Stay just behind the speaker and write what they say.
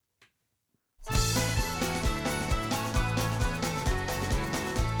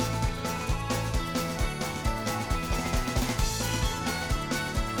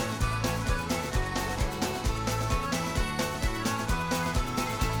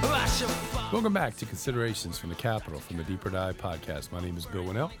Welcome back to Considerations from the Capitol from the Deeper Dive podcast. My name is Bill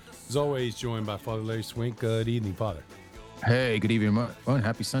Winnell. As always, joined by Father Larry Swink. Good evening, Father. Hey, good evening, everyone.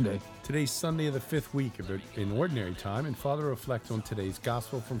 Happy Sunday. Today's Sunday of the fifth week in Ordinary Time, and Father reflects on today's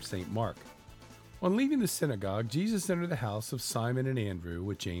Gospel from St. Mark. On leaving the synagogue, Jesus entered the house of Simon and Andrew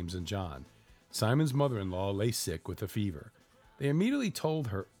with James and John. Simon's mother-in-law lay sick with a fever. They immediately told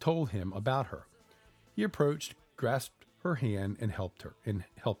him about her. He approached, grasped her hand, and helped her.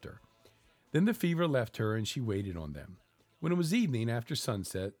 Then the fever left her, and she waited on them. When it was evening, after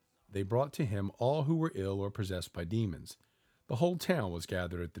sunset, they brought to him all who were ill or possessed by demons. The whole town was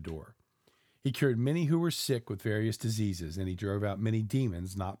gathered at the door. He cured many who were sick with various diseases, and he drove out many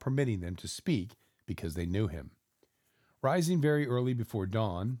demons, not permitting them to speak, because they knew him. Rising very early before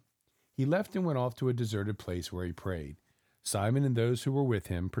dawn, he left and went off to a deserted place where he prayed. Simon and those who were with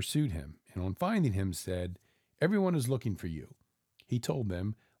him pursued him, and on finding him said, "Everyone is looking for you." He told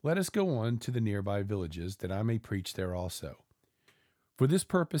them, "Let us go on to the nearby villages, that I may preach there also. For this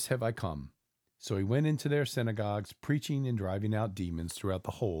purpose have I come." So he went into their synagogues, preaching and driving out demons throughout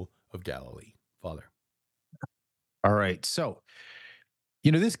the whole of Galilee. Father. All right. So,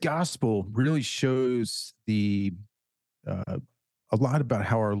 this gospel really shows a lot about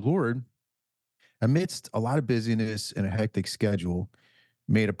how our Lord, amidst a lot of busyness and a hectic schedule,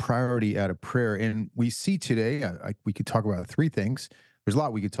 made a priority out of prayer. And we see today, we could talk about three things. There's a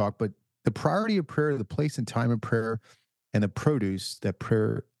lot we could talk, but the priority of prayer, the place and time of prayer, and the produce that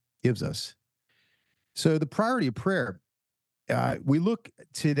prayer gives us. So the priority of prayer, we look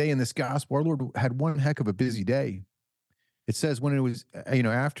today in this gospel, our Lord had one heck of a busy day. It says when it was,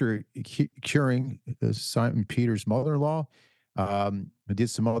 after curing Simon Peter's mother-in-law, he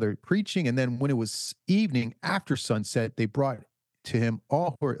did some other preaching. And then when it was evening after sunset, they brought to him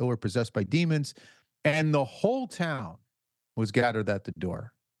all who were ill or possessed by demons, and the whole town was gathered at the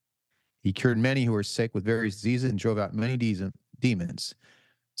door. He cured many who were sick with various diseases and drove out many demons.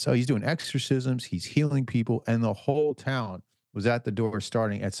 So he's doing exorcisms, he's healing people, and the whole town was at the door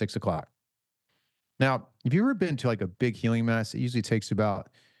starting at 6 o'clock. Now, if you've ever been to like a big healing mass, it usually takes about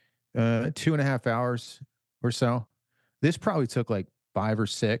 2.5 hours or so. This probably took like 5 or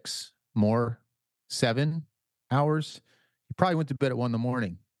 6 more, 7 hours. He probably went to bed at 1 in the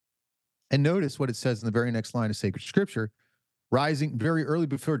morning. And notice what it says in the very next line of sacred scripture. Rising very early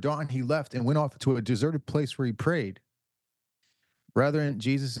before dawn, he left and went off to a deserted place where he prayed. Rather than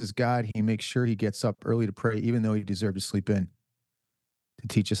Jesus is God, he makes sure he gets up early to pray, even though he deserved to sleep in, to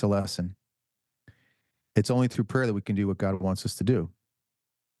teach us a lesson. It's only through prayer that we can do what God wants us to do.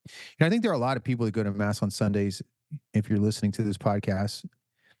 And I think there are a lot of people that go to Mass on Sundays, if you're listening to this podcast,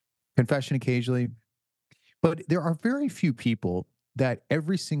 confession occasionally, but there are very few people that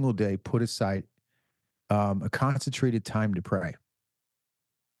every single day put aside a concentrated time to pray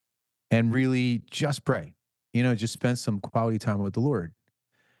and really just pray, just spend some quality time with the Lord.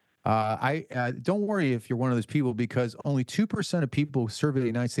 I don't worry if you're one of those people, because only 2% of people surveyed in the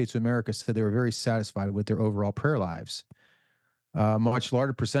United States of America said they were very satisfied with their overall prayer lives. Much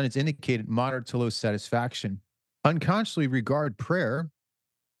larger percentage indicated moderate to low satisfaction. Unconsciously regard prayer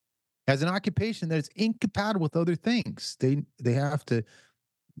as an occupation that is incompatible with other things they have to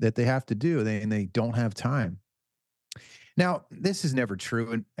do, and they don't have time. Now, this is never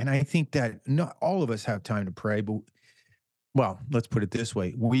true, and I think that not all of us have time to pray, but let's put it this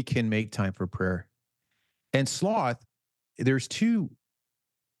way. We can make time for prayer. And sloth, there's two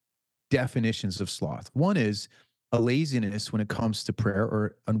definitions of sloth. One is a laziness when it comes to prayer,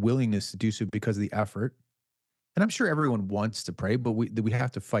 or unwillingness to do so because of the effort. And I'm sure everyone wants to pray, but we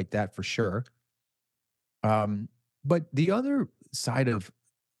have to fight that for sure. But the other side of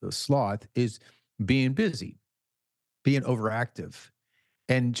sloth is being busy, being overactive,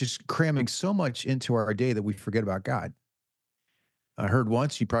 and just cramming so much into our day that we forget about God. I heard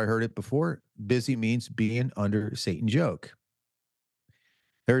once, you probably heard it before, busy means being under Satan's yoke.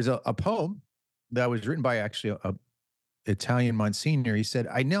 There's a poem that was written by actually a Italian Monsignor. He said,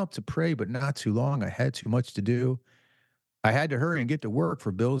 "I knelt to pray, but not too long. I had too much to do. I had to hurry and get to work,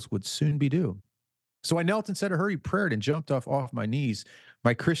 for bills would soon be due. So I knelt and said a hurried prayer and jumped off my knees.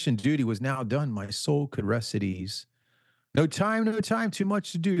 My Christian duty was now done. My soul could rest at ease. No time, too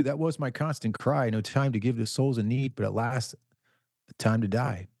much to do. That was my constant cry. No time to give to souls in need, but at last, the time to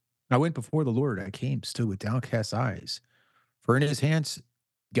die. I went before the Lord. I came, stood with downcast eyes. For in his hands,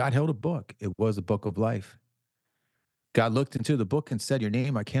 God held a book. It was a book of life. God looked into the book and said, your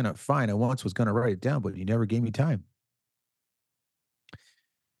name I cannot find. I once was going to write it down, but you never gave me time."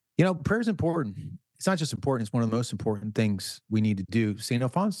 Prayer is important. It's not just important. It's one of the most important things we need to do. St.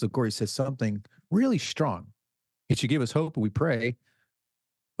 Alphonsus of Liguori says something really strong. It should give us hope when we pray,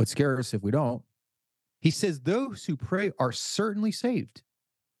 but scare us if we don't. He says, those who pray are certainly saved,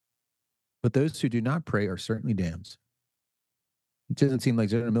 but those who do not pray are certainly damned. It doesn't seem like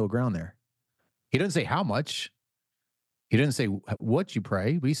there's a middle ground there. He doesn't say how much. He doesn't say what you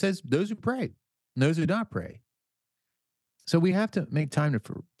pray, but he says those who pray and those who do not pray. So we have to make time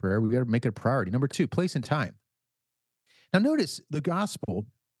for prayer. We got to make it a priority. Number 2, place and time. Now notice the gospel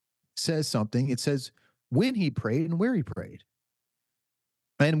says something. It says when he prayed and where he prayed.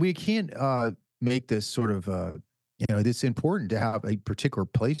 And we can't make this sort of, it's important to have a particular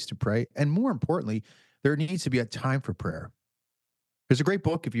place to pray. And more importantly, there needs to be a time for prayer. There's a great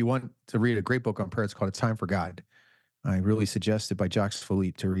book, if you want to read a great book on prayer, it's called A Time for God. I really suggest it by Jacques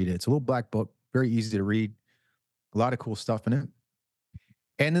Philippe to read it. It's a little black book, very easy to read, a lot of cool stuff in it.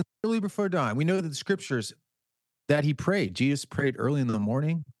 And then early before dawn, we know that the scriptures that he prayed. Jesus prayed early in the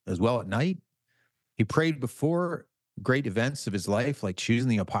morning as well at night. He prayed before great events of his life, like choosing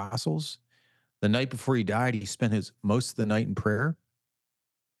the apostles. The night before he died, he spent most of the night in prayer.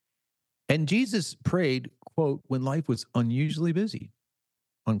 And Jesus prayed, quote, when life was unusually busy,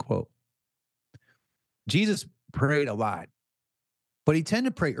 unquote. Jesus prayed a lot, but he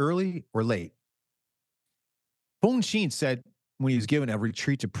tended to pray early or late. Fulton Sheen said when he was given a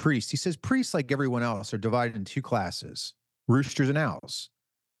retreat to priests, he says, priests, like everyone else, are divided into 2 classes, roosters and owls.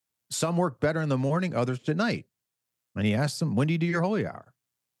 Some work better in the morning, others at night. And he asked them, when do you do your holy hour?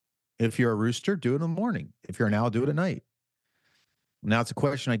 If you're a rooster, do it in the morning. If you're an owl, do it at night. Now it's a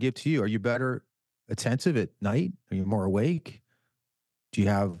question I give to you. Are you better attentive at night? Are you more awake? Do you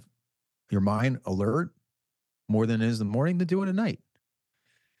have your mind alert more than it is in the morning? Then do it at night.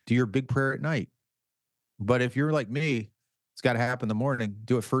 Do your big prayer at night. But if you're like me, it's got to happen in the morning.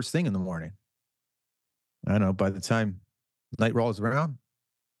 Do it first thing in the morning. I don't know, by the time night rolls around,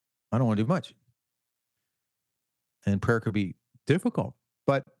 I don't want to do much. And prayer could be difficult,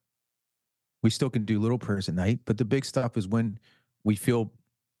 but we still can do little prayers at night. But the big stuff is when we feel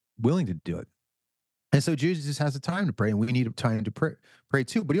willing to do it. And so Jesus has a time to pray, and we need a time to pray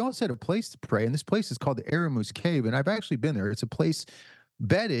too. But he also had a place to pray, and this place is called the Eremus Cave, and I've actually been there. It's a place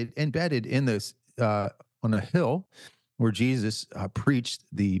embedded in this on a hill where Jesus preached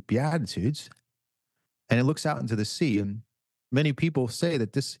the Beatitudes, and it looks out into the sea. And many people say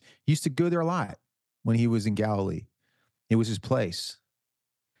that he used to go there a lot when he was in Galilee. It was his place.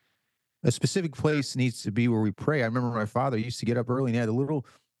 A specific place needs to be where we pray. I remember my father used to get up early and he had a little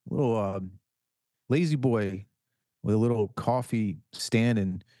lazy boy with a little coffee stand,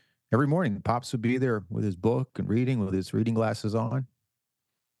 and every morning Pops would be there with his book and reading, with his reading glasses on.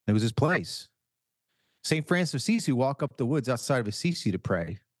 It was his place. St. Francis of Assisi walk up the woods outside of Assisi to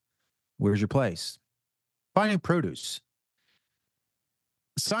pray. Where's your place? Finding produce.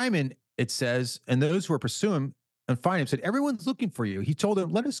 Simon, it says, and those who were pursuing and find him said, everyone's looking for you. He told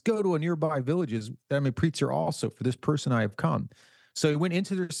them, let us go to a nearby villages that I may preach there also. For this person I have come. So he went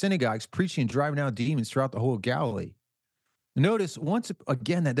into their synagogues, preaching and driving out demons throughout the whole of Galilee. Notice once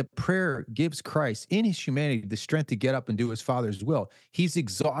again that the prayer gives Christ in his humanity the strength to get up and do his Father's will. He's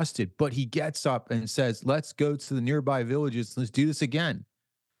exhausted, but he gets up and says, let's go to the nearby villages. Let's do this again.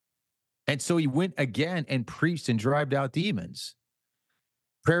 And so he went again and preached and drove out demons.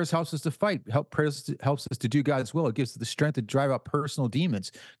 Prayers helps us to fight. Prayers helps us to do God's will. It gives us the strength to drive out personal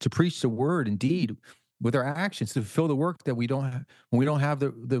demons, to preach the word and deed with our actions, to fulfill the work that we don't have when we don't have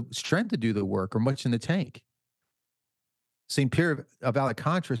the strength to do the work or much in the tank. St. Pierre of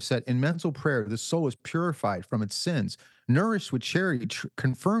Alcantara said, in mental prayer, the soul is purified from its sins, nourished with charity,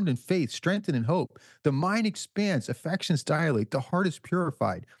 confirmed in faith, strengthened in hope. The mind expands, affections dilate, the heart is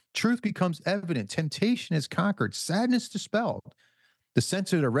purified, truth becomes evident, temptation is conquered, sadness dispelled. The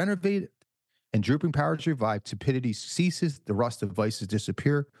senses are renovated and drooping powers revived, stupidity ceases, the rust of vices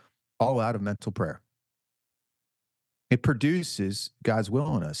disappear, all out of mental prayer. It produces God's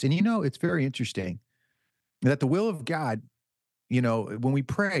will in us. And it's very interesting that the will of God, when we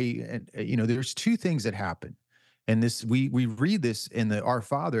pray, and there's 2 things that happen. And this we read this in the Our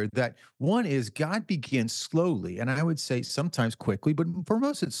Father, that one is God begins slowly, and I would say sometimes quickly, but for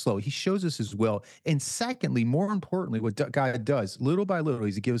most it's slow. He shows us his will. And secondly, more importantly, what God does little by little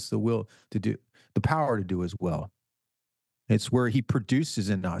is he gives us the will to do, the power to do his will. It's where he produces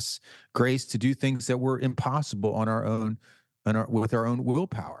in us grace to do things that were impossible on our own, with our own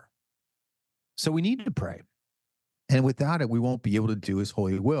willpower. So we need to pray. And without it, we won't be able to do his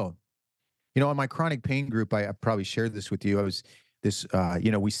holy will. On my chronic pain group, I probably shared this with you.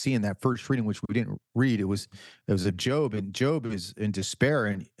 We see in that first reading, which we didn't read, it was of Job, and Job is in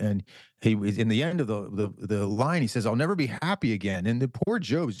despair, and he was in the end of the line, he says, I'll never be happy again. And the poor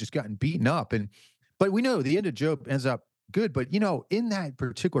Job has just gotten beaten up. But we know the end of Job ends up good. But, in that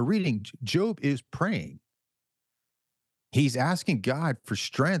particular reading, Job is praying. He's asking God for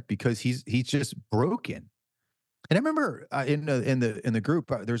strength because he's just broken. And I remember in the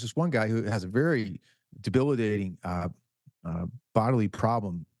group, there's this one guy who has a very debilitating bodily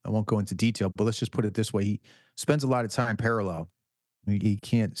problem. I won't go into detail, but let's just put it this way: he spends a lot of time parallel. He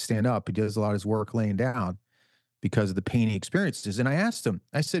can't stand up. He does a lot of his work laying down because of the pain he experiences. And I asked him,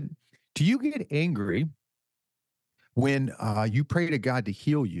 I said, "Do you get angry when you pray to God to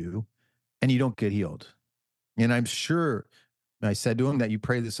heal you and you don't get healed?" And I'm sure I said to him that you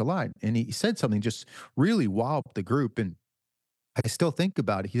pray this a lot. And he said something just really wowed the group. And I still think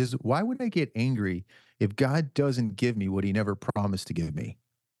about it. He says, "Why would I get angry if God doesn't give me what he never promised to give me?"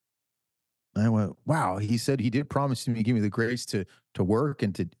 And I went, wow. He said he did promise me to give me the grace to work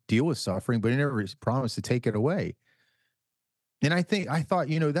and to deal with suffering, but he never promised to take it away. And I thought,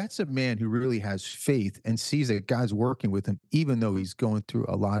 that's a man who really has faith and sees that God's working with him, even though he's going through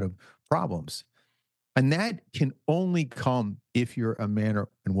a lot of problems. And that can only come if you're a man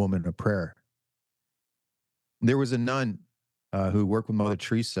and woman of prayer. There was a nun who worked with Mother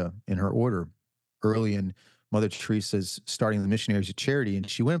Teresa in her order early in Mother Teresa's starting the Missionaries of Charity. And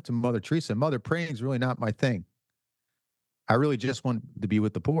she went up to Mother Teresa, "Mother, praying is really not my thing. I really just want to be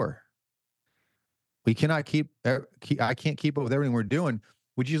with the poor. We cannot I can't keep up with everything we're doing.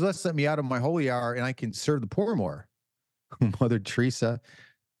 Would you just let me out of my holy hour and I can serve the poor more?" Mother Teresa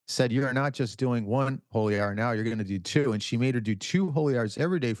said, "You are not just doing one holy hour now, you're going to do two." And she made her do 2 holy hours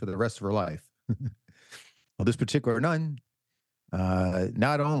every day for the rest of her life. Well, this particular nun,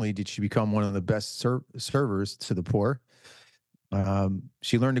 not only did she become one of the best servers to the poor,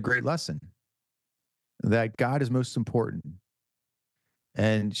 she learned a great lesson that God is most important.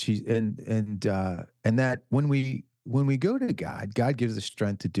 And and that when we go to God, God gives us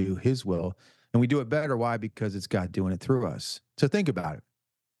strength to do his will, and we do it better. Why? Because it's God doing it through us. So think about it.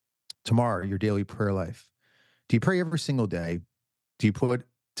 Tomorrow, your daily prayer life. Do you pray every single day? Do you put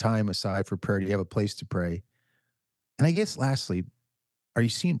time aside for prayer? Do you have a place to pray? And I guess lastly, are you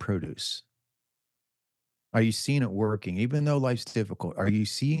seeing produce? Are you seeing it working? Even though life's difficult, are you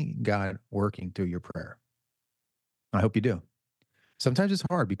seeing God working through your prayer? I hope you do. Sometimes it's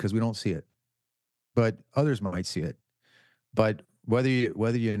hard because we don't see it, but others might see it. But whether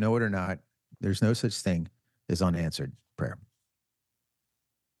you know it or not, there's no such thing as unanswered prayer.